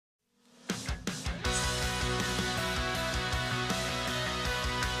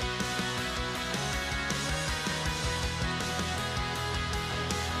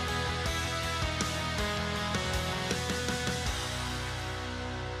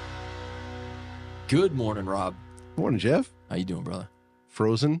Good morning, Rob. Morning, Jeff. How you doing, brother?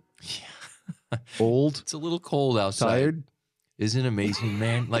 Frozen, Yeah. old, It's a little cold outside. tired. Isn't it amazing,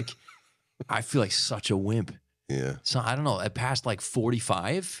 man? Like, I feel like such a wimp. Yeah. So I don't know. I passed like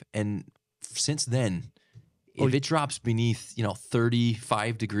 45, and since then, if it drops beneath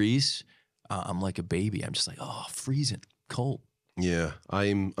 35 degrees, I'm like a baby. I'm just like, oh, freezing, cold. Yeah,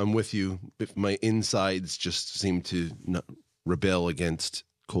 I'm with you. If my insides just seem to not rebel against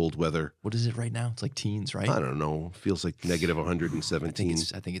cold weather. What is it right now? It's like teens, right? I don't know. Feels like negative I 117.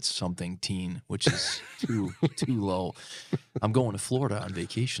 think it's something teen, which is too low. I'm going to Florida on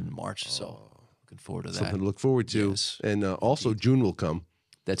vacation in March, so looking forward to that. Something to look forward to. Yes. And also June will come.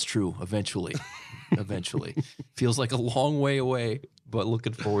 That's true. Eventually. Feels like a long way away, but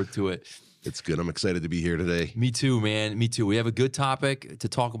looking forward to it. It's good. I'm excited to be here today. Me too, man. Me too. We have a good topic to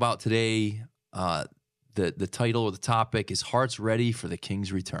talk about today. The title of the topic is Hearts Ready for the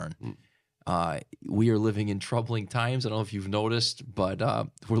King's Return. We are living in troubling times. I don't know if you've noticed, but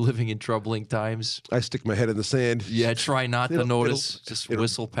we're living in troubling times. I stick my head in the sand. Yeah, try not to notice. Just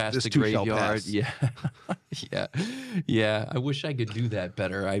whistle past the graveyard. Yeah. Yeah. I wish I could do that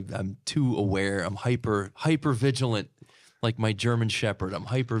better. I'm too aware. I'm hyper vigilant, like my German Shepherd. I'm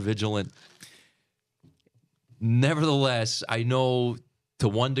hyper vigilant. Nevertheless, I know to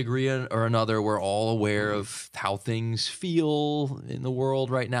one degree or another, we're all aware of how things feel in the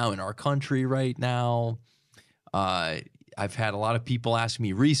world right now, in our country right now. I've had a lot of people ask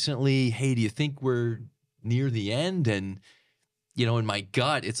me recently, hey, do you think we're near the end? And, in my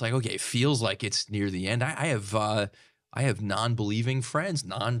gut, it's like, okay, it feels like it's near the end. I have non-believing friends,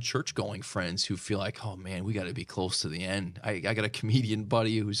 non-church-going friends who feel like, oh, man, we got to be close to the end. I got a comedian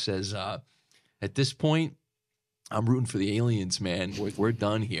buddy who says, at this point, I'm rooting for the aliens, man. We're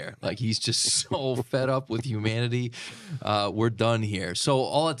done here. Like, he's just so fed up with humanity. We're done here. So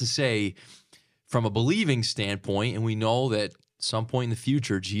all that to say, from a believing standpoint, and we know that some point in the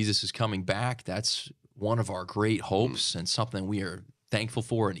future, Jesus is coming back. That's one of our great hopes and something we are thankful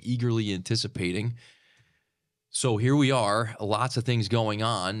for and eagerly anticipating. So here we are, lots of things going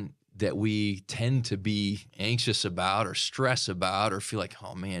on that we tend to be anxious about or stress about or feel like,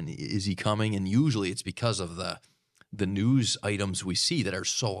 oh, man, is he coming? And usually it's because of the news items we see that are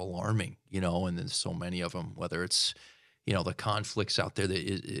so alarming, and there's so many of them, whether it's, the conflicts out there,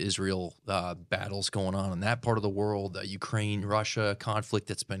 the Israel battles going on in that part of the world, the Ukraine-Russia conflict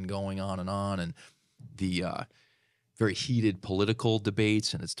that's been going on, and the very heated political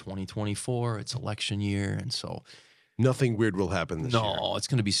debates, and it's 2024, it's election year, and so Nothing weird will happen this year. No, it's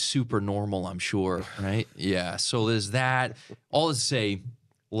going to be super normal, I'm sure, right? Yeah, so there's that. All to say,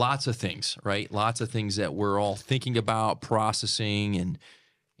 lots of things, right? Lots of things that we're all thinking about, processing,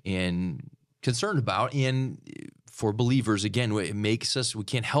 and concerned about. And for believers, again, it makes us, we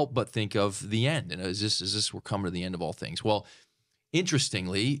can't help but think of the end. And is this we're coming to the end of all things? Well,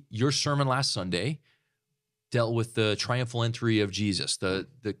 interestingly, your sermon last Sunday dealt with the triumphal entry of Jesus, the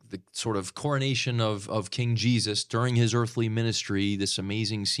sort of coronation of King Jesus during his earthly ministry, this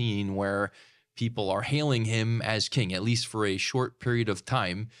amazing scene where people are hailing him as king, at least for a short period of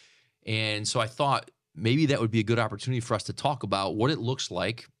time. And so I thought maybe that would be a good opportunity for us to talk about what it looks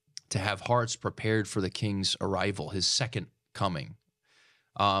like to have hearts prepared for the king's arrival, his second coming.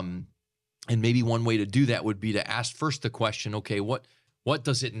 And maybe one way to do that would be to ask first the question, okay, what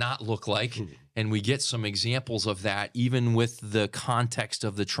does it not look like? And we get some examples of that, even with the context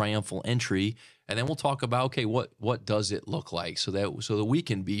of the triumphal entry. And then we'll talk about, okay, what does it look like so that we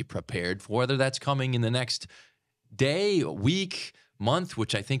can be prepared for whether that's coming in the next day, week, month,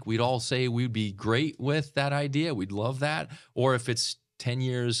 which I think we'd all say we'd be great with that idea. We'd love that. Or if it's 10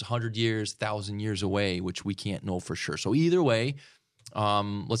 years, 100 years, 1,000 years away, which we can't know for sure. So either way,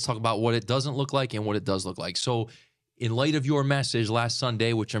 let's talk about what it doesn't look like and what it does look like. So in light of your message last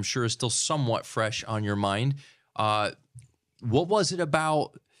Sunday, which I'm sure is still somewhat fresh on your mind, what was it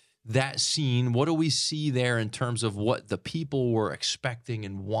about that scene? What do we see there in terms of what the people were expecting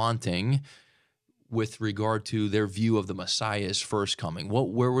and wanting with regard to their view of the Messiah's first coming?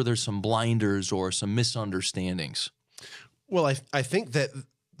 Where were there some blinders or some misunderstandings? Well, I think that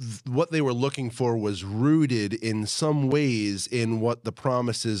what they were looking for was rooted in some ways in what the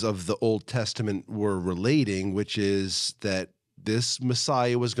promises of the Old Testament were relating, which is that this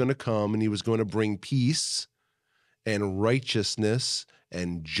Messiah was going to come and he was going to bring peace and righteousness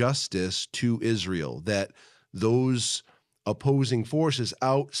and justice to Israel, that those opposing forces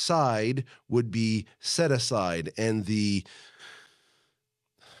outside would be set aside, and the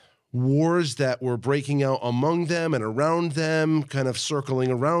wars that were breaking out among them and around them, kind of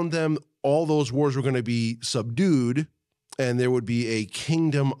circling around them, all those wars were going to be subdued, and there would be a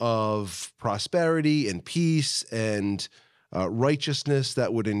kingdom of prosperity and peace and righteousness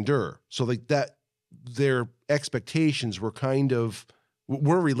that would endure. So like that, their expectations were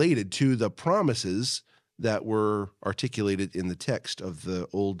related to the promises that were articulated in the text of the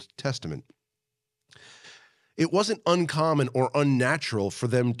Old Testament. It wasn't uncommon or unnatural for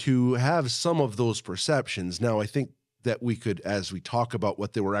them to have some of those perceptions. Now, I think that we could, as we talk about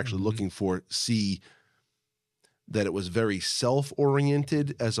what they were actually looking for, see that it was very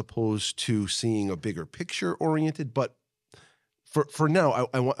self-oriented as opposed to seeing a bigger picture oriented. But for now,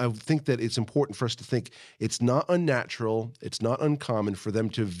 I think that it's important for us to think it's not unnatural, it's not uncommon for them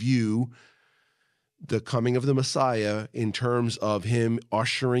to view the coming of the Messiah in terms of him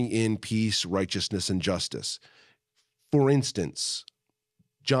ushering in peace, righteousness, and justice. For instance,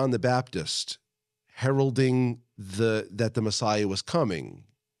 John the Baptist heralding that the Messiah was coming.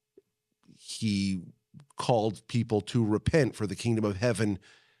 He called people to repent, for the kingdom of heaven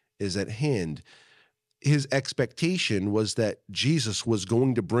is at hand. His expectation was that Jesus was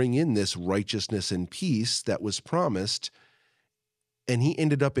going to bring in this righteousness and peace that was promised, and he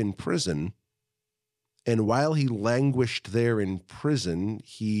ended up in prison. And while he languished there in prison,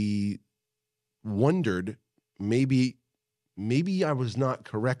 he wondered, maybe I was not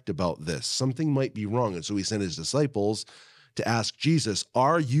correct about this. Something might be wrong. And so he sent his disciples to ask Jesus,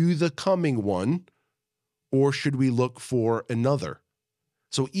 are you the coming one, or should we look for another?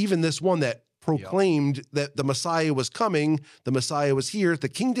 So even this one that proclaimed that the Messiah was coming, the Messiah was here, the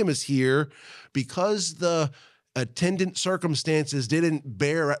kingdom is here, because the attendant circumstances didn't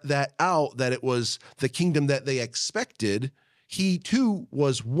bear that out, that it was the kingdom that they expected, he too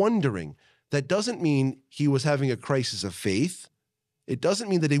was wondering. That doesn't mean he was having a crisis of faith. It doesn't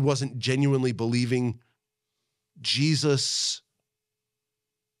mean that he wasn't genuinely believing Jesus,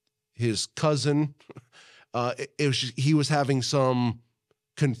 his cousin. He was having some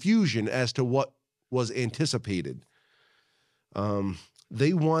confusion as to what was anticipated.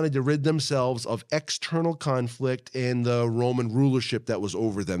 They wanted to rid themselves of external conflict and the Roman rulership that was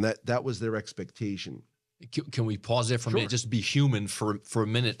over them. That was their expectation. Can we pause there for a minute, just be human for a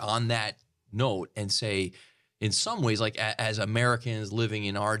minute on that note and say, in some ways, like as Americans living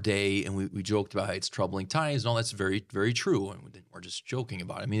in our day, and we joked about how it's troubling times and all, that's very, very true. And we're just joking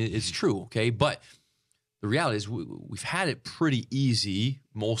about it. I mean, it's true, okay? But the reality is we've had it pretty easy,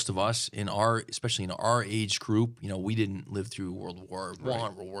 most of us, especially in our age group. You know, we didn't live through World War I,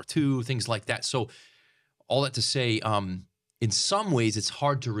 World War II, things like that. So all that to say, in some ways, it's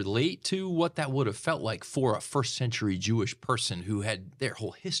hard to relate to what that would have felt like for a first century Jewish person who had their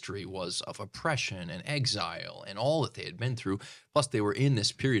whole history was of oppression and exile and all that they had been through. Plus, they were in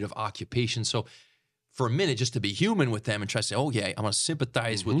this period of occupation. So for a minute, just to be human with them and try to say, oh, yeah, I'm going to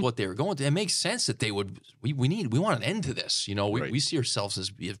sympathize with what they were going through. It makes sense that they would, we want an end to this. You know, we see ourselves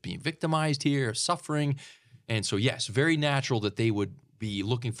as being victimized here, suffering. And so, yes, very natural that they would be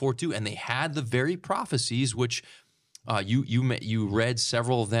looking forward to. And they had the very prophecies, which you read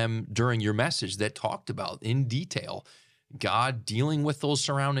several of them during your message that talked about in detail God dealing with those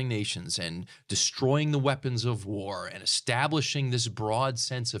surrounding nations and destroying the weapons of war and establishing this broad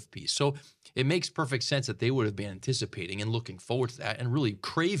sense of peace. So it makes perfect sense that they would have been anticipating and looking forward to that and really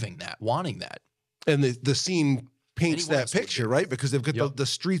craving that, wanting that. And the scene paints that picture, right? Because they've got the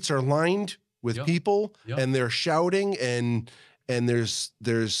streets are lined with people and they're shouting, and there's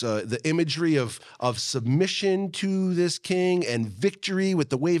the imagery of submission to this king and victory with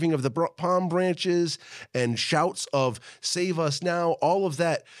the waving of the palm branches and shouts of save us now, all of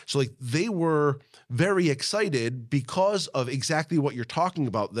that. So like they were very excited because of exactly what you're talking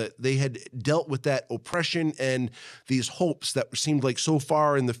about, that they had dealt with that oppression and these hopes that seemed like so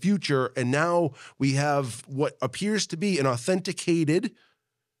far in the future. And now we have what appears to be an authenticated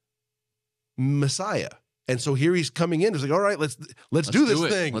Messiah. And so here he's coming in. It's like, all right, let's do this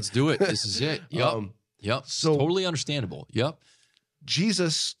thing. Let's do it. This is it. Yep. So totally understandable. Yep.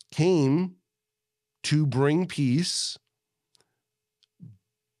 Jesus came to bring peace,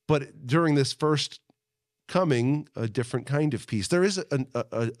 but during this first coming, a different kind of peace. There is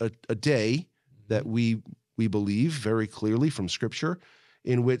a day that we believe very clearly from Scripture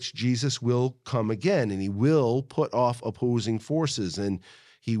in which Jesus will come again, and he will put off opposing forces, and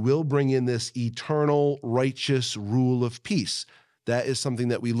he will bring in this eternal, righteous rule of peace. That is something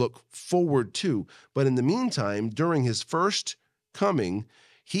that we look forward to. But in the meantime, during his first coming,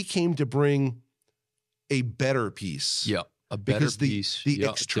 he came to bring a better peace. Yeah, a better peace. The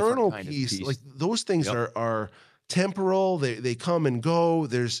external peace, like those things are temporal. They come and go.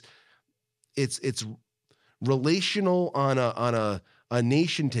 It's relational on a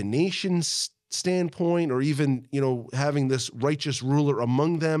nation to nation standpoint, or even, having this righteous ruler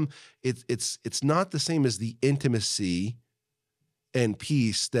among them, it's not the same as the intimacy and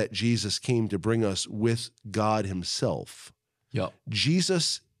peace that Jesus came to bring us with God himself. Yep.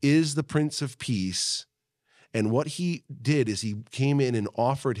 Jesus is the Prince of Peace, and what he did is he came in and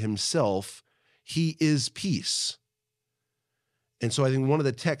offered himself. He is peace. And so I think one of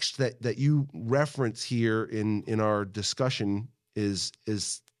the texts that you reference here in our discussion is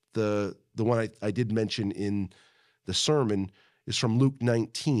the one I did mention in the sermon, is from Luke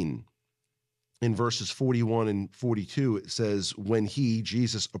 19. In verses 41 and 42, it says, when he,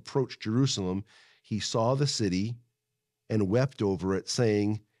 Jesus, approached Jerusalem, he saw the city and wept over it,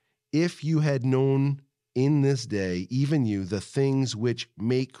 saying, if you had known in this day, even you, the things which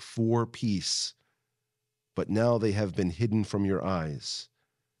make for peace, but now they have been hidden from your eyes.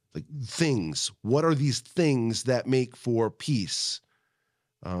 Like, things, what are these things that make for peace?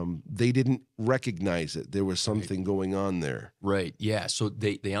 They didn't recognize it. There was something going on there. Right. Yeah. So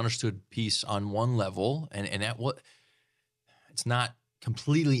they understood peace on one level, and that it's not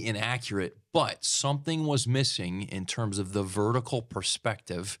completely inaccurate, but something was missing in terms of the vertical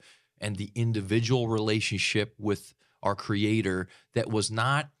perspective and the individual relationship with our Creator that was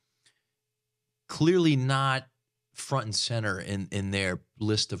clearly not front and center in their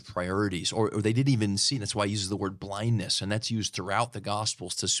list of priorities, or they didn't even see. That's why he uses the word blindness, and that's used throughout the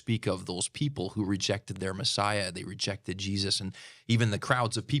Gospels to speak of those people who rejected their Messiah. They rejected Jesus, and even the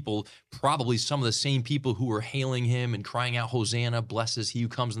crowds of people, probably some of the same people who were hailing him and crying out, Hosanna, blessed is he who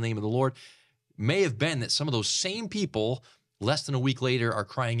comes in the name of the Lord, may have been that some of those same people less than a week later are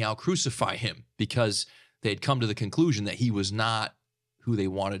crying out, crucify him, because they had come to the conclusion that he was not who they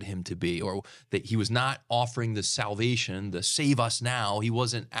wanted him to be, or that he was not offering the salvation, the save us now. He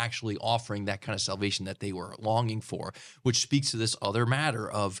wasn't actually offering that kind of salvation that they were longing for, which speaks to this other matter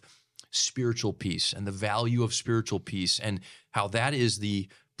of spiritual peace and the value of spiritual peace, and how that is it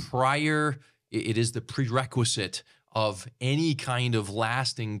is the prerequisite of any kind of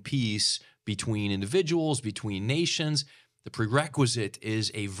lasting peace between individuals, between nations. The prerequisite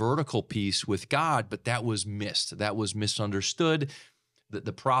is a vertical peace with God, but that was missed. That was misunderstood.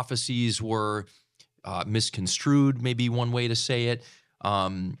 The prophecies were misconstrued, maybe one way to say it.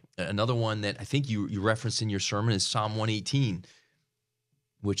 Another one that I think you referenced in your sermon is Psalm 118,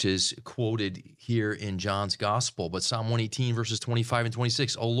 which is quoted here in John's Gospel. But Psalm 118, verses 25 and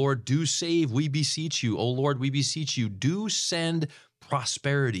 26, O Lord, do save, we beseech you. O Lord, we beseech you, do send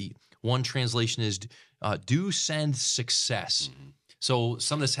prosperity. One translation is, do send success. Mm-hmm. So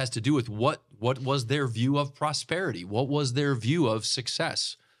some of this has to do with what was their view of prosperity? What was their view of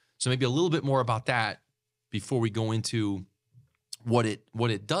success? So maybe a little bit more about that before we go into what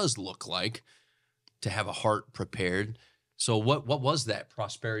it does look like to have a heart prepared. So what was that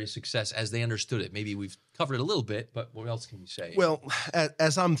prosperity, success as they understood it? Maybe we've covered it a little bit, but what else can you say? Well,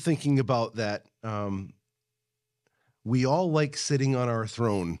 as I'm thinking about that, we all like sitting on our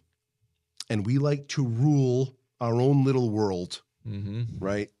throne, and we like to rule our own little world. Mm-hmm.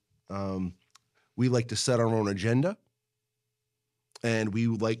 Right? We like to set our own agenda, and we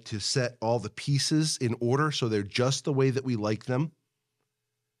like to set all the pieces in order so they're just the way that we like them.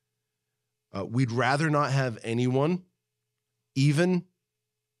 We'd rather not have anyone, even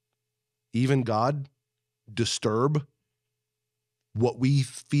God, disturb what we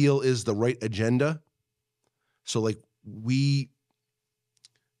feel is the right agenda. So, like, we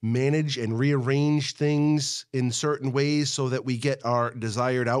manage and rearrange things in certain ways so that we get our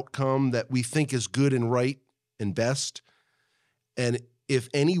desired outcome that we think is good and right and best. And if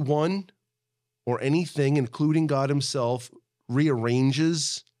anyone or anything, including God himself,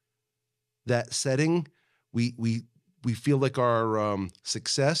 rearranges that setting, we feel like our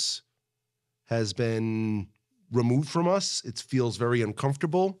success has been removed from us. It feels very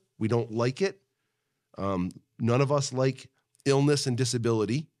uncomfortable. We don't like it. None of us like illness and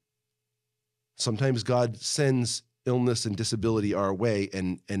disability. Sometimes God sends illness and disability our way,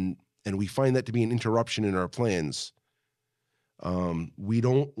 and we find that to be an interruption in our plans. We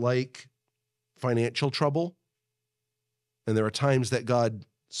don't like financial trouble, and there are times that God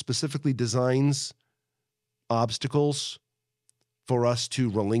specifically designs obstacles for us to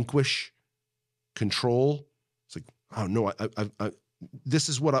relinquish control. It's like, oh no, this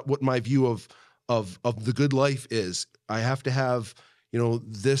is what my view of the good life is. I have to have,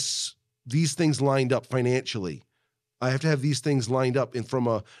 these things lined up financially. I have to have these things lined up from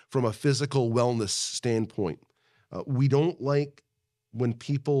a physical wellness standpoint. We don't like when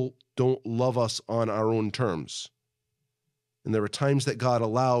people don't love us on our own terms. And there are times that God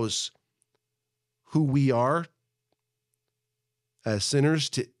allows who we are as sinners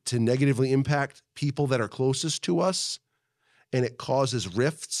to negatively impact people that are closest to us, and it causes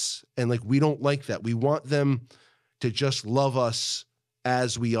rifts, and like we don't like that. We want them to just love us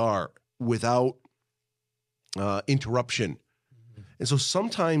as we are without interruption. And so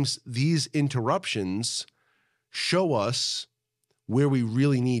sometimes these interruptions show us where we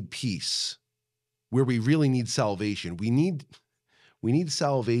really need peace, where we really need salvation. We need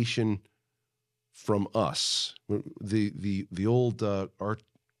salvation from us. The old art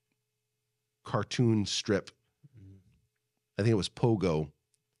cartoon strip, I think it was Pogo.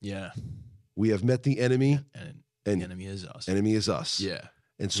 Yeah. We have met the enemy, And and the enemy is us. enemy is us. Yeah.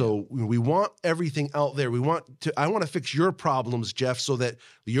 And so we want everything out there. I want to fix your problems, Jeff, so that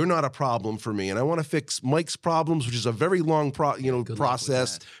you're not a problem for me. And I want to fix Mike's problems, which is a very long Good luck with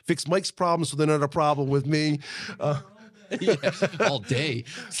process. that. Fix Mike's problems so they're not a problem with me. Yeah, all day.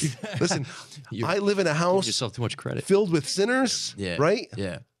 Listen, You're I live in a giving house yourself too much credit. filled with sinners, Yeah. right?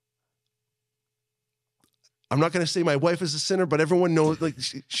 Yeah. I'm not going to say my wife is a sinner, but everyone knows like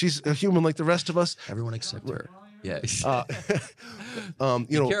she's a human like the rest of us. Everyone except her. Yeah. Be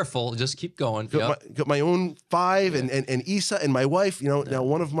Careful. Just keep going. Got my own 5 and Isa and my wife. Now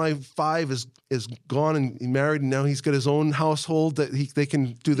one of my 5 is gone and married, and now he's got his own household that they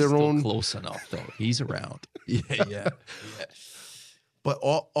can do their Still own. close enough though. He's around. Yeah. But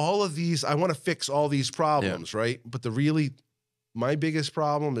all of these, I want to fix all these problems, right? But my biggest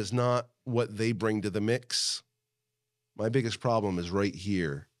problem is not what they bring to the mix. My biggest problem is right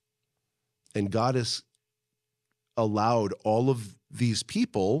here. And God has allowed all of these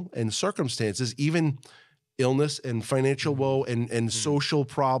people and circumstances, even illness and financial woe and social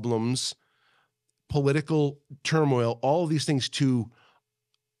problems, political turmoil, all of these things to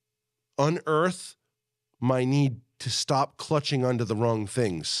unearth my need to stop clutching onto the wrong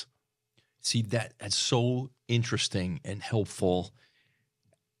things. See, that's so interesting and helpful.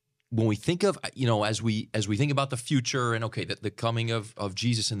 When we think of, as we think about the future and the coming of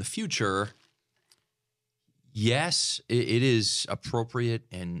Jesus in the future, yes, it is appropriate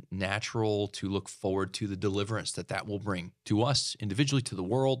and natural to look forward to the deliverance that will bring to us individually, to the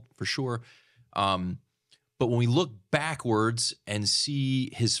world, for sure. But when we look backwards and see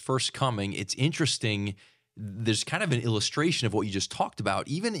his first coming, it's interesting. There's kind of an illustration of what you just talked about,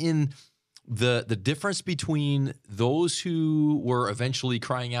 even in the difference between those who were eventually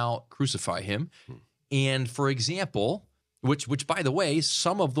crying out, "Crucify him," and, for example, which by the way,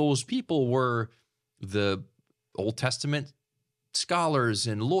 some of those people were the Old Testament scholars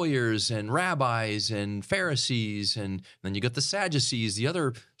and lawyers and rabbis and Pharisees, and then you got the Sadducees, the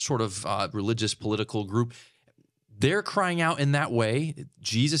other sort of religious political group. They're crying out in that way.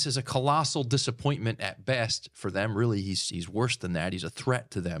 Jesus is a colossal disappointment at best for them. Really, he's worse than that. He's a threat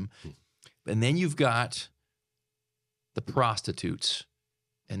to them. And then you've got the prostitutes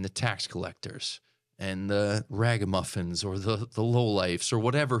and the tax collectors and the ragamuffins or the lowlifes or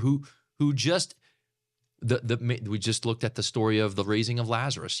whatever who just we just looked at the story of the raising of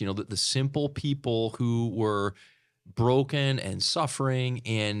Lazarus. The simple people who were broken and suffering,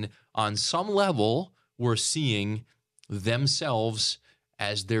 and on some level were seeing themselves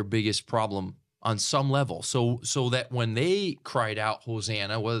as their biggest problem on some level. So that when they cried out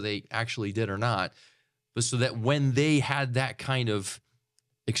Hosanna, whether they actually did or not, but so that when they had that kind of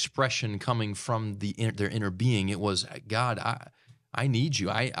expression coming from their inner being, it was, God, I need you.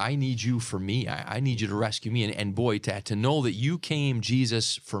 I need you for me. I need you to rescue me. And boy, to know that you came,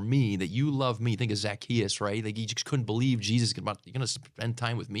 Jesus, for me, that you love me. Think of Zacchaeus, right? Like he just couldn't believe Jesus. You're going to spend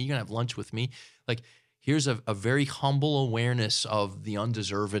time with me. You're going to have lunch with me. Like here's a very humble awareness of the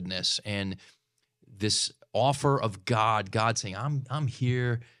undeservedness and this offer of God saying, I'm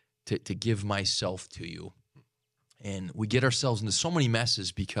here to give myself to you. And we get ourselves into so many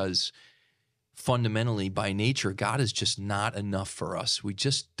messes because fundamentally, by nature, God is just not enough for us. We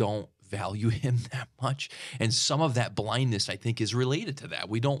just don't value him that much. And some of that blindness, I think, is related to that.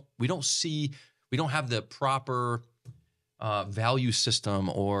 We don't have the proper value system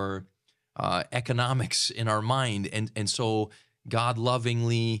or economics in our mind. And so God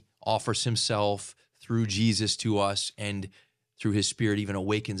lovingly offers himself through Jesus to us, and through his Spirit even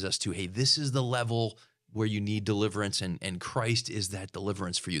awakens us to, hey, this is the level where you need deliverance, and Christ is that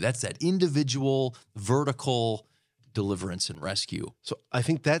deliverance for you. That's that individual, vertical deliverance and rescue. So I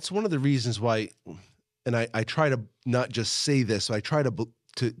think that's one of the reasons why, and I try to not just say this, I try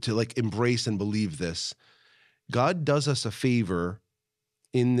to like embrace and believe this. God does us a favor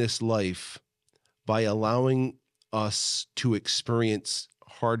in this life by allowing us to experience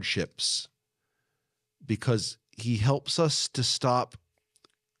hardships, because he helps us to stop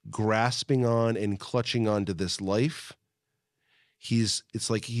grasping on and clutching onto this life. it's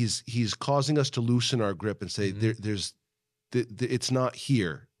like he's causing us to loosen our grip and say, it's not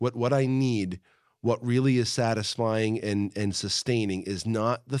here. What I need, what really is satisfying and sustaining is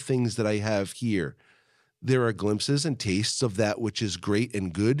not the things that I have here. There are glimpses and tastes of that which is great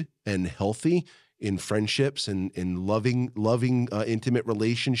and good and healthy in friendships and in loving intimate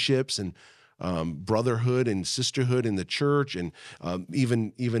relationships and brotherhood and sisterhood in the church, and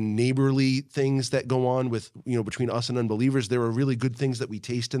even neighborly things that go on with, between us and unbelievers. There are really good things that we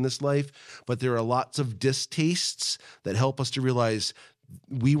taste in this life, but there are lots of distastes that help us to realize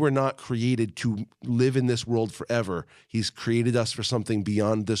we were not created to live in this world forever. He's created us for something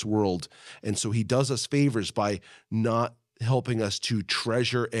beyond this world. And so he does us favors by not helping us to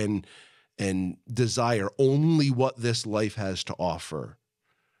treasure and desire only what this life has to offer.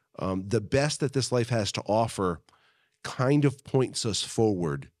 The best that this life has to offer kind of points us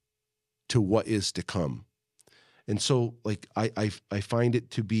forward to what is to come. And so, like, I find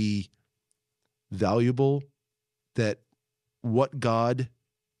it to be valuable that what God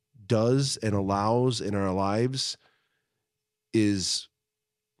does and allows in our lives is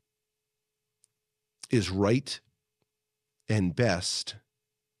right and best.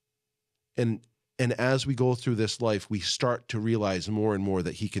 And as we go through this life, we start to realize more and more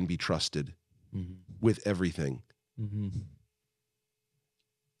that he can be trusted with everything.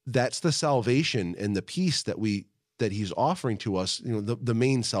 That's the salvation and the peace that he's offering to us. The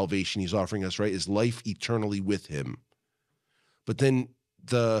main salvation he's offering us, right, is life eternally with him. But then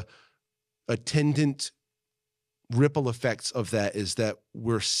the attendant ripple effects of that is that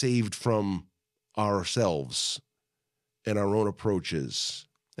we're saved from ourselves and our own approaches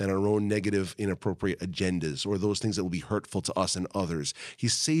and our own negative, inappropriate agendas, or those things that will be hurtful to us and others.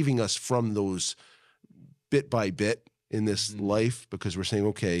 He's saving us from those bit by bit in this life, because we're saying,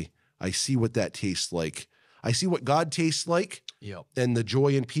 okay, I see what that tastes like. I see what God tastes like, and the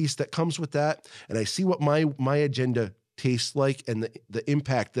joy and peace that comes with that. And I see what my agenda tastes like, and the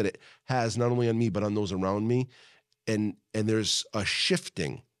impact that it has not only on me, but on those around me. And there's a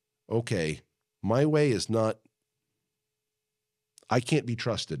shifting. Okay, my way is not, I can't be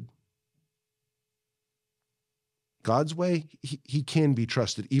trusted. God's way, he can be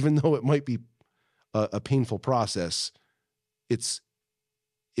trusted, even though it might be a painful process. It's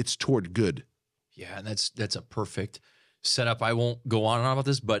toward good. Yeah, and that's a perfect setup. I won't go on and on about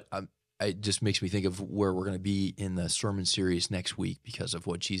this, but it just makes me think of where we're going to be in the sermon series next week, because of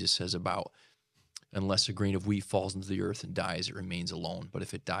what Jesus says about, unless a grain of wheat falls into the earth and dies, it remains alone. But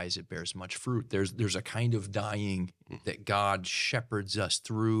if it dies, it bears much fruit. There's a kind of dying that God shepherds us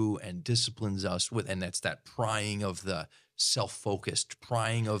through and disciplines us with, and that's that prying of the self-focused,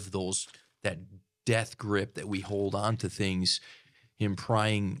 prying of that death grip that we hold on to things. Him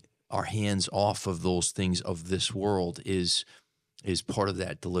prying our hands off of those things of this world is part of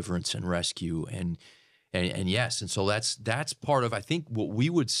that deliverance and rescue. And yes, and so that's part of, I think, what we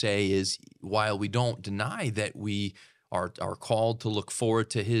would say is, while we don't deny that we are called to look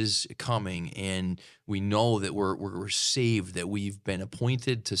forward to his coming, and we know that we're saved, that we've been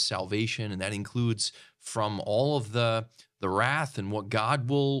appointed to salvation, and that includes from all of the wrath and what God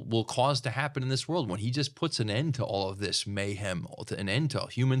will cause to happen in this world when he just puts an end to all of this mayhem, an end to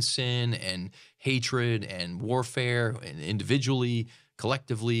human sin and hatred and warfare, and individually,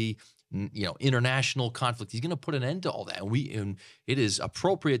 collectively, international conflict. He's going to put an end to all that. And it is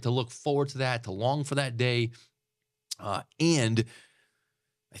appropriate to look forward to that, to long for that day. And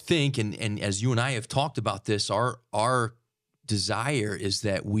I think, and as you and I have talked about this, our desire is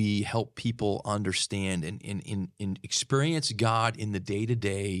that we help people understand and experience God in the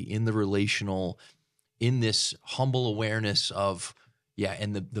day-to-day, in the relational, in this humble awareness of,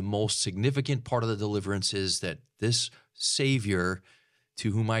 and the most significant part of the deliverance is that this Savior,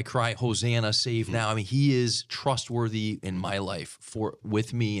 to whom I cry, Hosanna, save now. I mean, he is trustworthy in my life,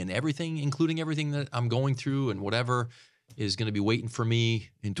 with me, and everything, including everything that I'm going through and whatever is going to be waiting for me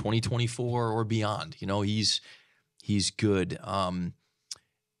in 2024 or beyond. He's good. And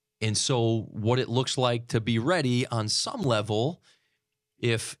so what it looks like to be ready on some level,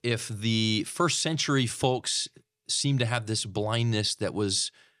 if the first century folks seem to have this blindness that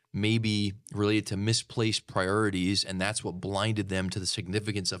was maybe related to misplaced priorities, and that's what blinded them to the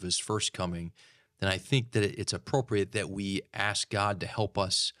significance of his first coming, then I think that it's appropriate that we ask God to help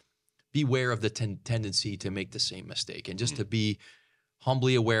us beware of the tendency to make the same mistake, and just to be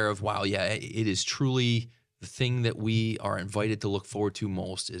humbly aware of, wow, it is truly the thing that we are invited to look forward to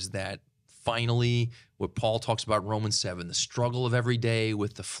most, is that finally, what Paul talks about in Romans 7, the struggle of every day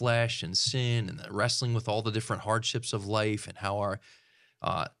with the flesh and sin, and the wrestling with all the different hardships of life, and how our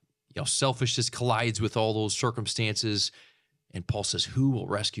selfishness collides with all those circumstances. And Paul says, who will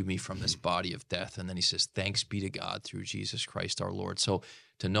rescue me from this body of death? And then he says, thanks be to God through Jesus Christ our Lord. So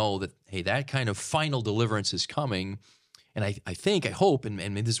to know that, hey, that kind of final deliverance is coming. And I think, I hope, and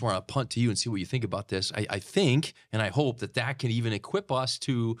maybe this is where I'll punt to you and see what you think about this. I think, and I hope that that can even equip us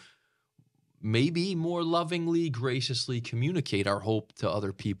to maybe more lovingly, graciously communicate our hope to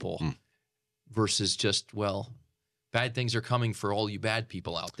other people versus just, well, bad things are coming for all you bad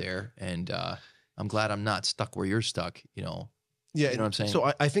people out there. And I'm glad I'm not stuck where you're stuck, you know. Yeah. You know what I'm saying?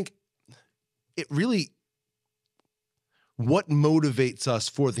 So I think it really, what motivates us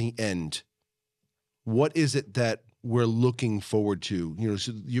for the end? What is it that we're looking forward to? You know,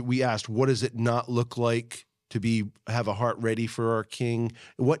 so we asked, what does it not look like to have a heart ready for our King?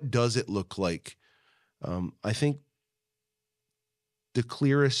 What does it look like? I think the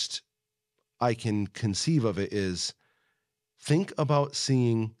clearest I can conceive of it is, think about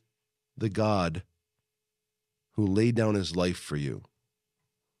seeing the God who laid down his life for you.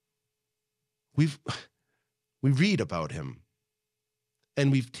 We read about him,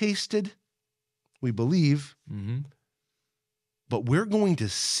 and we've tasted, we believe, but we're going to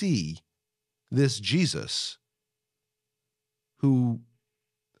see this Jesus who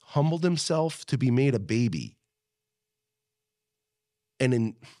humbled himself to be made a baby,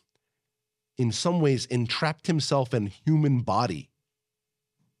 and in some ways entrapped himself in human body.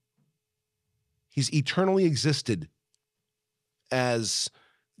 He's eternally existed as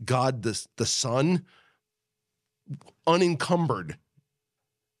God the Son, unencumbered,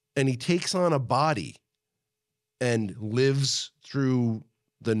 and he takes on a body and lives through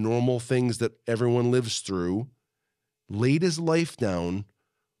the normal things that everyone lives through, laid his life down,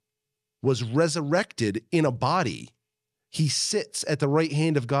 was resurrected in a body. He sits at the right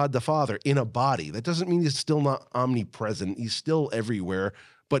hand of God the Father in a body. That doesn't mean he's still not omnipresent. He's still everywhere,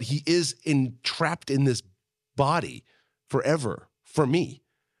 but he is entrapped in this body forever for me.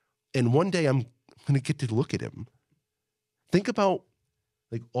 And one day I'm going to get to look at him. Think about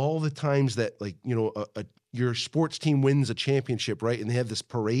like all the times that, like, you know, your sports team wins a championship, right? And they have this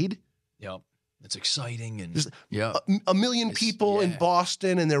parade. Yep. It's exciting. And there's yeah, a million people in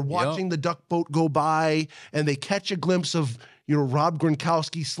Boston, and they're watching the duck boat go by, and they catch a glimpse of, you know, Rob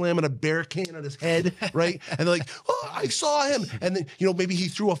Gronkowski slamming a bear can on his head, right? And they're like, oh, I saw him. And then, you know, maybe he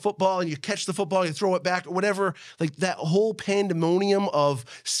threw a football and you catch the football, you throw it back or whatever. Like that whole pandemonium of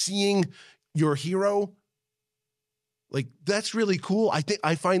seeing your hero, like that's really cool.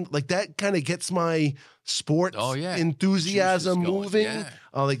 I find like that kind of gets my sports enthusiasm moving. Yeah.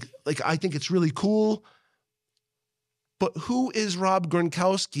 Like I think it's really cool. But who is Rob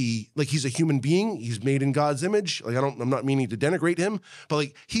Gronkowski? Like, he's a human being. He's made in God's image. Like, I'm not meaning to denigrate him, but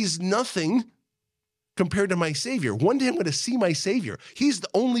like, he's nothing compared to my Savior. One day I'm going to see my Savior. He's the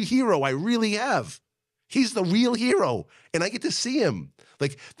only hero I really have. He's the real hero, and I get to see him.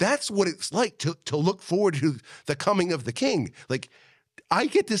 Like, that's what it's like to look forward to the coming of the King. Like, I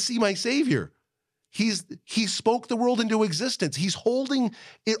get to see my Savior. He spoke the world into existence. He's holding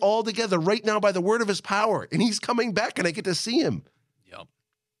it all together right now by the word of his power, and he's coming back, and I get to see him. Yep.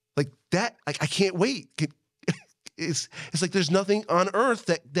 Like that, I can't wait. It's like there's nothing on earth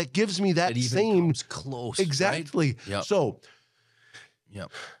that gives me that even same comes close. exactly. Right? Yep. So,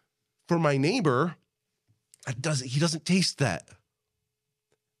 yep. For my neighbor, he doesn't taste that.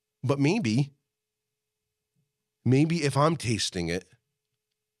 But maybe if I'm tasting it,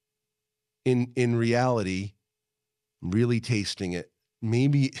 in reality, really tasting it,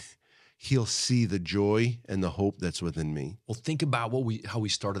 maybe he'll see the joy and the hope that's within me. Well, think about how we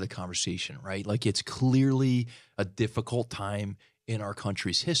started the conversation, right? Like, it's clearly a difficult time in our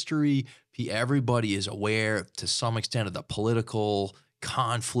country's history. Everybody is aware to some extent of the political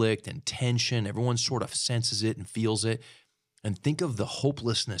conflict and tension. Everyone sort of senses it and feels it. And think of the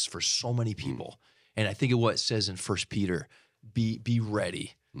hopelessness for so many people. And I think of what it says in 1 Peter, be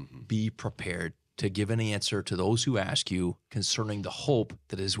ready, be prepared to give an answer to those who ask you concerning the hope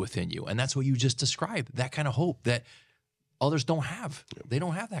that is within you. And that's what you just described, that kind of hope that others don't have. They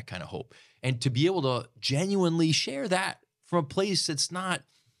don't have that kind of hope. And to be able to genuinely share that from a place that's not,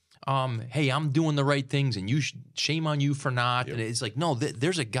 hey, I'm doing the right things and shame on you for not. Yep. And it's like, no,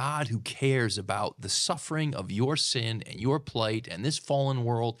 there's a God who cares about the suffering of your sin and your plight and this fallen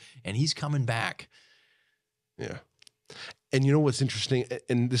world, and he's coming back. Yeah. And you know what's interesting,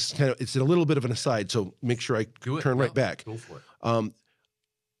 and this is it's a little bit of an aside, so make sure I turn right back. Go for it.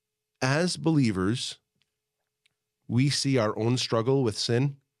 As believers, we see our own struggle with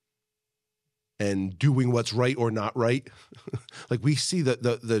sin and doing what's right or not right. Like, we see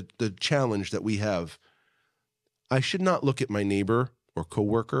the challenge that we have. I should not look at my neighbor or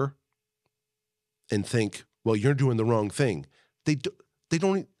coworker and think, well, you're doing the wrong thing. they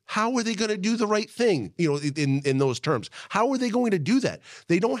don't. How are they going to do the right thing? In those terms, how are they going to do that?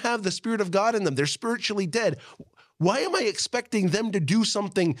 They don't have the Spirit of God in them. They're spiritually dead. Why am I expecting them to do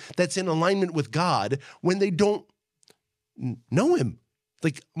something that's in alignment with God when they don't know Him?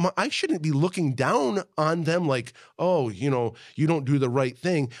 Like, I shouldn't be looking down on them like, oh, you don't do the right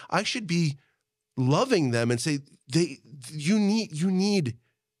thing. I should be loving them and say, you need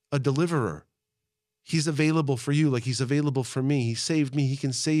a deliverer. He's available for you like He's available for me. He saved me. He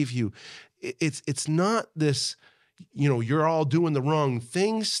can save you. It's not this, you're all doing the wrong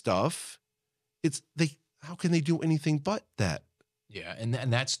thing stuff. How can they do anything but that? Yeah, and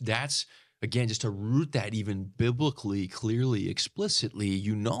that's again, just to root that even biblically, clearly, explicitly,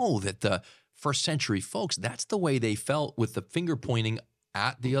 that the first century folks, that's the way they felt with the finger pointing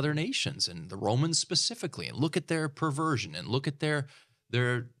at the other nations and the Romans specifically. And look at their perversion and look at their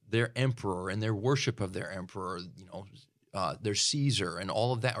emperor and their worship of their emperor, their Caesar and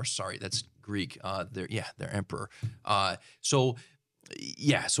all of that. Or sorry, that's Greek. Their emperor. So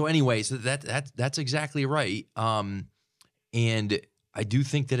anyways, that's exactly right. And I do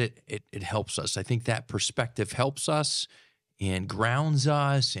think that it helps us. I think that perspective helps us and grounds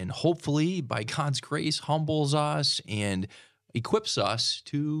us, and hopefully by God's grace humbles us and equips us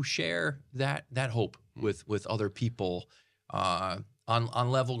to share that hope with other people on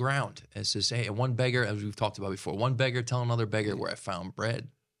level ground. As to say, one beggar, as we've talked about before, one beggar tell another beggar where I found bread.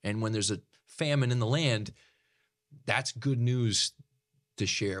 And when there's a famine in the land, that's good news to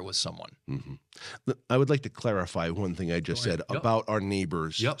share with someone. Mm-hmm. I would like to clarify one thing I just said about our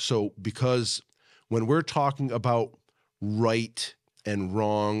neighbors. Yep. So because when we're talking about right and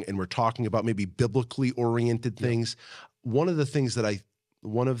wrong, and we're talking about maybe biblically oriented things, one of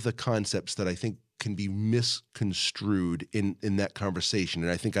the concepts that I think can be misconstrued in that conversation,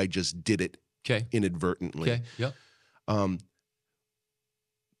 and I think I just did it inadvertently. Okay. Yep.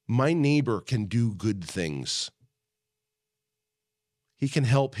 My neighbor can do good things. He can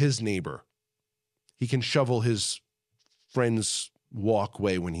help his neighbor. He can shovel his friend's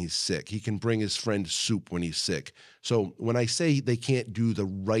walkway when he's sick. He can bring his friend soup when he's sick. So when I say they can't do the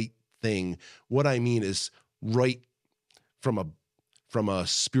right thing, what I mean is right from a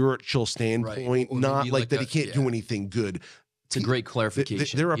spiritual standpoint, right. not like that he can't do anything good. It's a great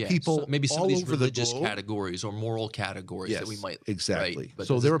clarification. There are people so maybe some of these religious globe, categories or moral categories that we might exactly. Right?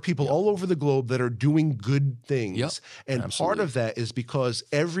 So there are people all over the globe that are doing good things, and absolutely. part of that is because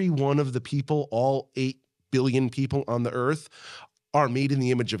every one of the people, all 8 billion people on the earth, are made in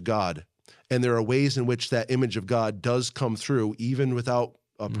the image of God, and there are ways in which that image of God does come through, even without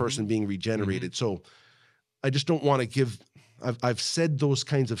a person being regenerated. So I just don't want to give. I've said those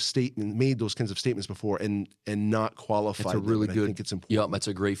kinds of statements, made those kinds of statements before, and not qualified. That's a really them, good. I think it's important. Yep, that's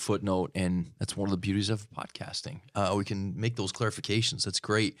a great footnote, and that's one of the beauties of podcasting. We can make those clarifications. That's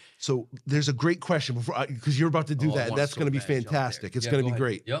great. So there's a great question before, because you're about to do that, and that's going to be fantastic. It's going to be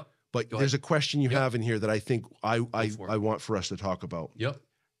great. Yep. But there's a question you have in here that I think I want for us to talk about. Yep.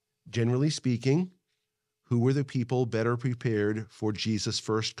 Generally speaking, who were the people better prepared for Jesus'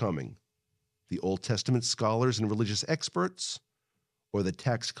 first coming? The Old Testament scholars and religious experts, or the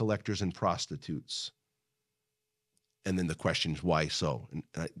tax collectors and prostitutes? And then the question is, why so?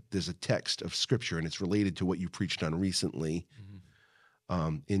 And there's a text of scripture, and it's related to what you preached on recently.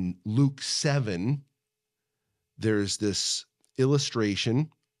 In Luke 7, there's this illustration,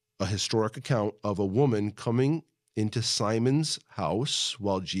 a historic account of a woman coming into Simon's house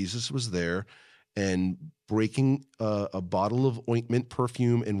while Jesus was there and breaking a bottle of ointment,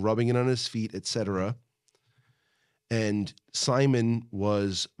 perfume, and rubbing it on his feet, etc. And Simon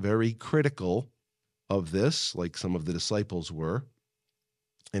was very critical of this, like some of the disciples were.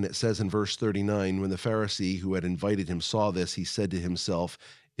 And it says in verse 39, when the Pharisee who had invited him saw this, he said to himself,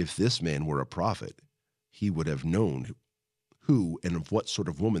 if this man were a prophet, he would have known who and of what sort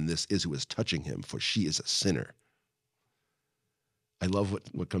of woman this is who is touching him, for she is a sinner. I love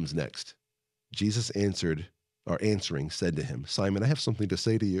what comes next. Jesus answering, said to him, Simon, I have something to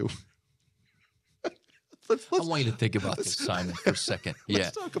say to you. I want you to think about this, Simon, for a second.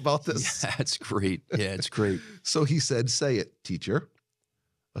 Let's talk about this. Yeah, it's great. Yeah, it's great. So he said, say it, teacher.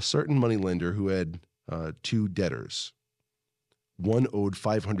 A certain moneylender who had 2 debtors. One owed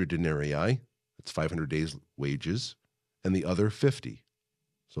 500 denarii, that's 500 days' wages, and the other 50.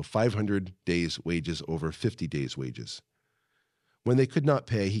 So 500 days' wages over 50 days' wages. When they could not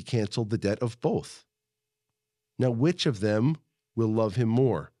pay, he canceled the debt of both. Now, which of them will love him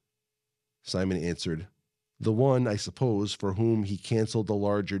more? Simon answered, the one, I suppose, for whom he canceled the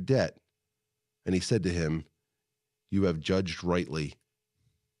larger debt. And he said to him, you have judged rightly.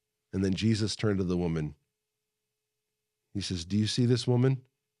 And then Jesus turned to the woman. He says, "Do you see this woman?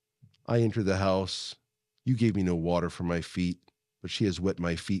 I entered the house. You gave me no water for my feet, but she has wet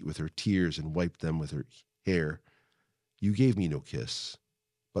my feet with her tears and wiped them with her hair. You gave me no kiss,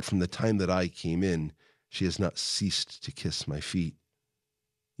 but from the time that I came in, she has not ceased to kiss my feet.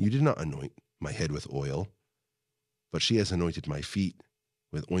 You did not anoint my head with oil, but she has anointed my feet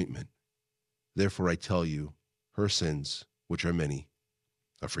with ointment. Therefore I tell you, her sins, which are many,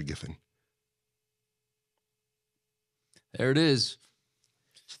 are forgiven." There it is.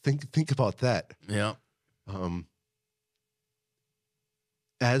 Think about that. Yeah.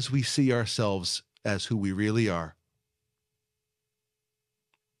 As we see ourselves as who we really are,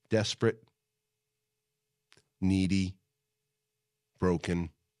 desperate, needy, broken,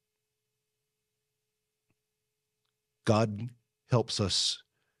 God helps us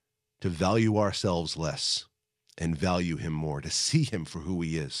to value ourselves less and value him more, to see him for who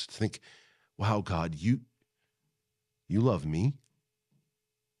he is. To think, wow, God, you love me.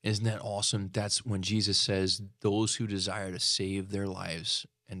 Isn't that awesome? That's when Jesus says, those who desire to save their lives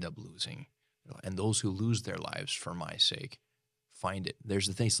end up losing. And those who lose their lives for my sake find it. There's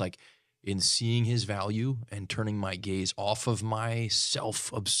the things like in seeing his value and turning my gaze off of my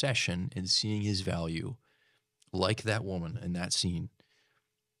self-obsession and seeing his value, like that woman in that scene.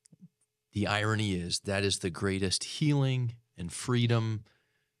 The irony is that is the greatest healing and freedom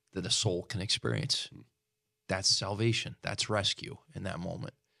that a soul can experience. That's salvation. That's rescue in that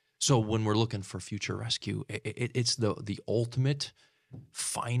moment. So when we're looking for future rescue, it's the ultimate,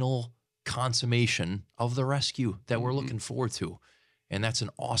 final consummation of the rescue that we're looking forward to. And that's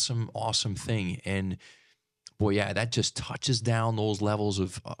an awesome, awesome thing. And boy, yeah, that just touches down those levels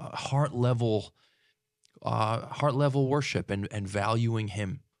of heart level worship and valuing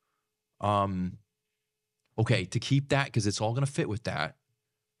him. Okay, to keep that, because it's all going to fit with that,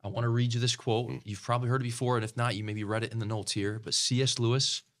 I want to read you this quote. You've probably heard it before, and if not, you maybe read it in the notes here. But C.S.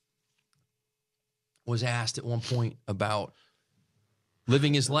 Lewis was asked at one point about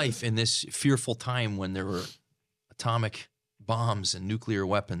living his life in this fearful time when there were atomic bombs and nuclear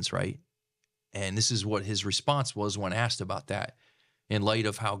weapons, right? And this is what his response was when asked about that. In light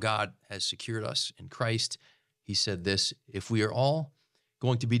of how God has secured us in Christ, he said this: if we are all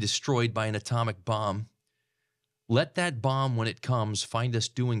going to be destroyed by an atomic bomb, let that bomb, when it comes, find us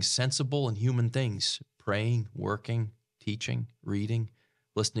doing sensible and human things, praying, working, teaching, reading,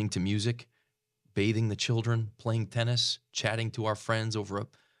 listening to music, bathing the children, playing tennis, chatting to our friends over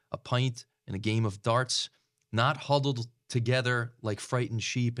a pint and a game of darts, not huddled together like frightened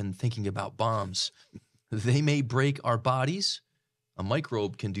sheep and thinking about bombs. They may break our bodies. A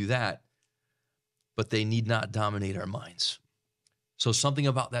microbe can do that, but they need not dominate our minds. So something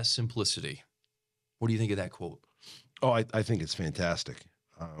about that simplicity. What do you think of that quote? Oh, I think it's fantastic.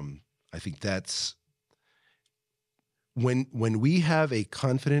 I think that's when we have a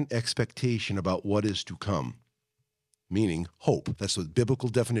confident expectation about what is to come, meaning hope. That's the biblical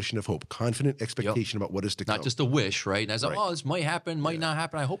definition of hope. Confident expectation about what is to come. Not just a wish, right? And I was like, Right. oh, this might happen, might not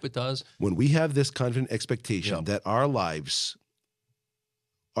happen. I hope it does. When we have this confident expectation that our lives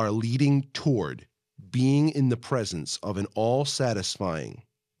are leading toward being in the presence of an all-satisfying,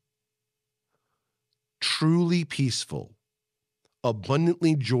 truly peaceful,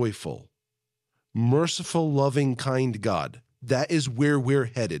 abundantly joyful, merciful, loving, kind God. That is where we're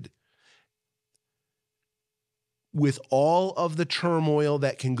headed. With all of the turmoil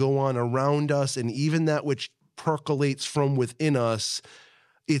that can go on around us and even that which percolates from within us,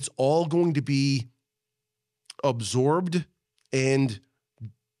 it's all going to be absorbed and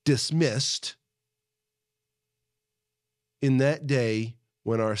dismissed in that day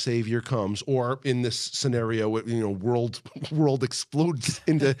when our Savior comes, or in this scenario, world explodes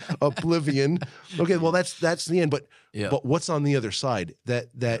into oblivion. Okay, well that's the end. But what's on the other side? That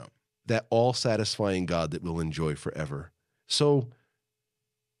all satisfying God that we'll enjoy forever. So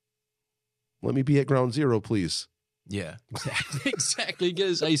let me be at ground zero, please. Yeah, exactly.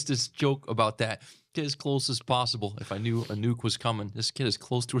 Because I used to joke about that. Get as close as possible. If I knew a nuke was coming, just get as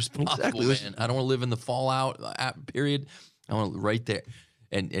close to as possible, man. I don't want to live in the fallout period. I want to right there.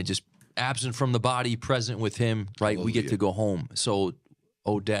 And just absent from the body, present with him, right? Hallelujah. We get to go home. So,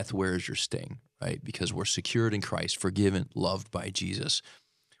 oh, death, where is your sting, right? Because we're secured in Christ, forgiven, loved by Jesus.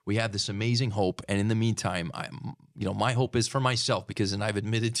 We have this amazing hope. And in the meantime, my hope is for myself, because, and I've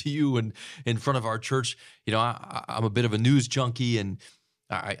admitted to you and in front of our church, I'm a bit of a news junkie, and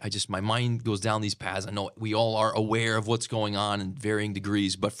I just, my mind goes down these paths. I know we all are aware of what's going on in varying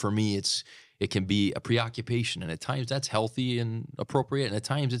degrees, but for me, it can be a preoccupation, and at times that's healthy and appropriate, and at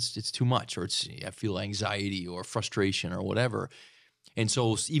times it's too much, or I feel anxiety or frustration or whatever. And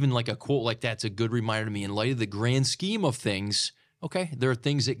so even like a quote like that's a good reminder to me in light of the grand scheme of things. Okay, there are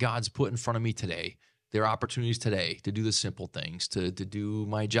things that God's put in front of me today. There are opportunities today to do the simple things, to do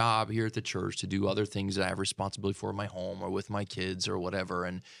my job here at the church, to do other things that I have responsibility for in my home or with my kids or whatever.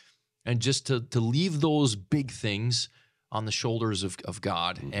 And just to leave those big things on the shoulders of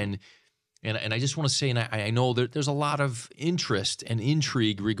God. And I just want to say, and I know that there's a lot of interest and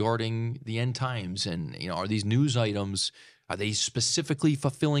intrigue regarding the end times. And, are these news items, are they specifically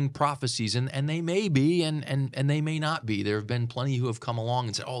fulfilling prophecies? And they may be, and they may not be. There have been plenty who have come along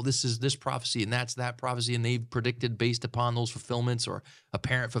and said, oh, this is this prophecy and that's that prophecy. And they've predicted based upon those fulfillments or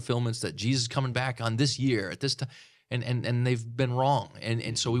apparent fulfillments that Jesus is coming back on this year at this time. And they've been wrong.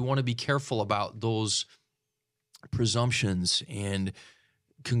 And so we want to be careful about those presumptions and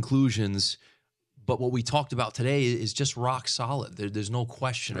conclusions. But what we talked about today is just rock solid. There's no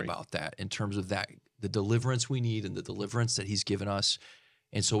question about that in terms of that, the deliverance we need and the deliverance that he's given us.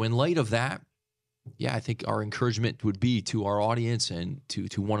 And so in light of that, I think our encouragement would be to our audience and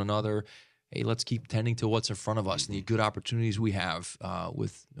to one another, hey, let's keep tending to what's in front of us and the good opportunities we have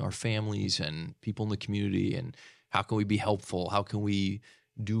with our families and people in the community, and how can we be helpful? How can we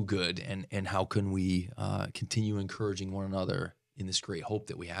do good? And how can we continue encouraging one another in this great hope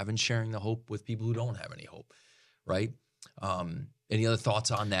that we have and sharing the hope with people who don't have any hope, right? Any other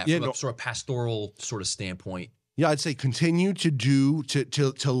thoughts on that from a sort of pastoral sort of standpoint? Yeah, I'd say continue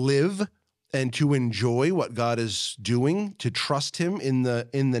to live and to enjoy what God is doing, to trust him in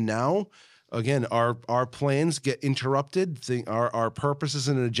the now. Again, our plans get interrupted, our purposes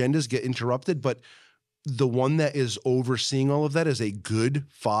and agendas get interrupted, but the one that is overseeing all of that is a good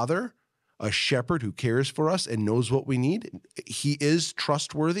father, a shepherd who cares for us and knows what we need. He is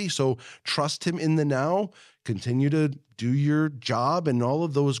trustworthy, so trust him in the now. Continue to do your job and all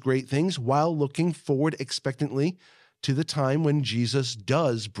of those great things while looking forward expectantly to the time when Jesus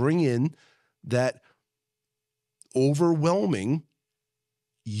does bring in that overwhelming,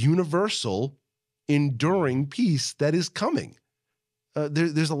 universal, enduring peace that is coming.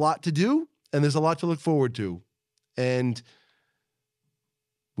 There's a lot to do, and there's a lot to look forward to. And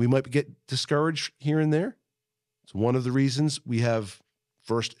we might get discouraged here and there. It's one of the reasons we have,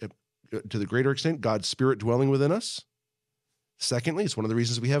 first, to the greater extent, God's Spirit dwelling within us. Secondly, it's one of the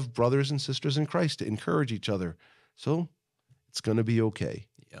reasons we have brothers and sisters in Christ to encourage each other. So it's going to be okay.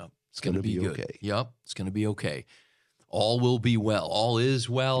 Yeah, it's going to be good. Okay. Yep, it's going to be okay. All will be well. All is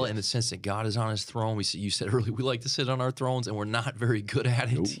well in the sense that God is on his throne. You said earlier, we like to sit on our thrones, and we're not very good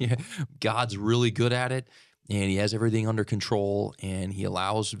at it. Nope. Yeah, God's really good at it, and he has everything under control, and he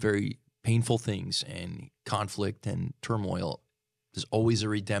allows very painful things and conflict and turmoil. There's always a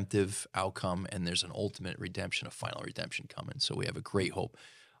redemptive outcome, and there's an ultimate redemption, a final redemption coming. So we have a great hope.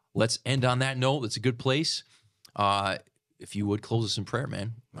 Let's end on that note. That's a good place. If you would close us in prayer,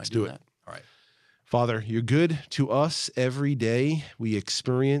 man. Let's do it. That? All right. Father, you're good to us every day. We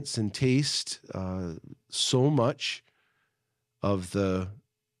experience and taste so much of the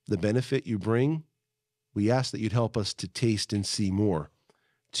benefit you bring. We ask that you'd help us to taste and see more,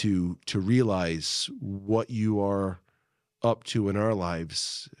 to realize what you are up to in our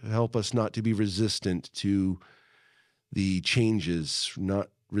lives. Help us not to be resistant to the changes, not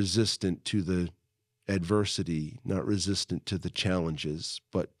resistant to the adversity, not resistant to the challenges,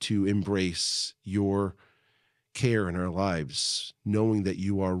 but to embrace your care in our lives, knowing that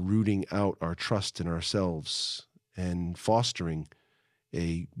you are rooting out our trust in ourselves and fostering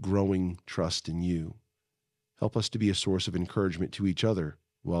a growing trust in you. Help us to be a source of encouragement to each other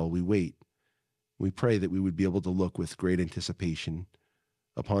while we wait. We pray that we would be able to look with great anticipation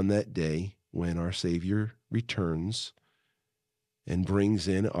upon that day when our Savior returns and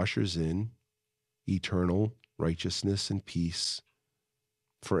ushers in eternal righteousness and peace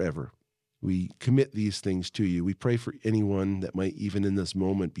forever. We commit these things to you. We pray for anyone that might even in this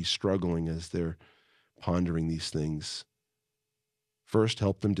moment be struggling as they're pondering these things. First,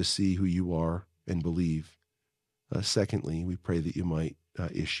 help them to see who you are and believe. Secondly, we pray that you might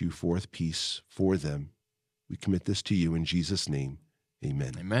issue forth peace for them. We commit this to you in Jesus' name.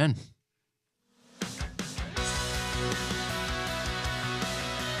 Amen. Amen.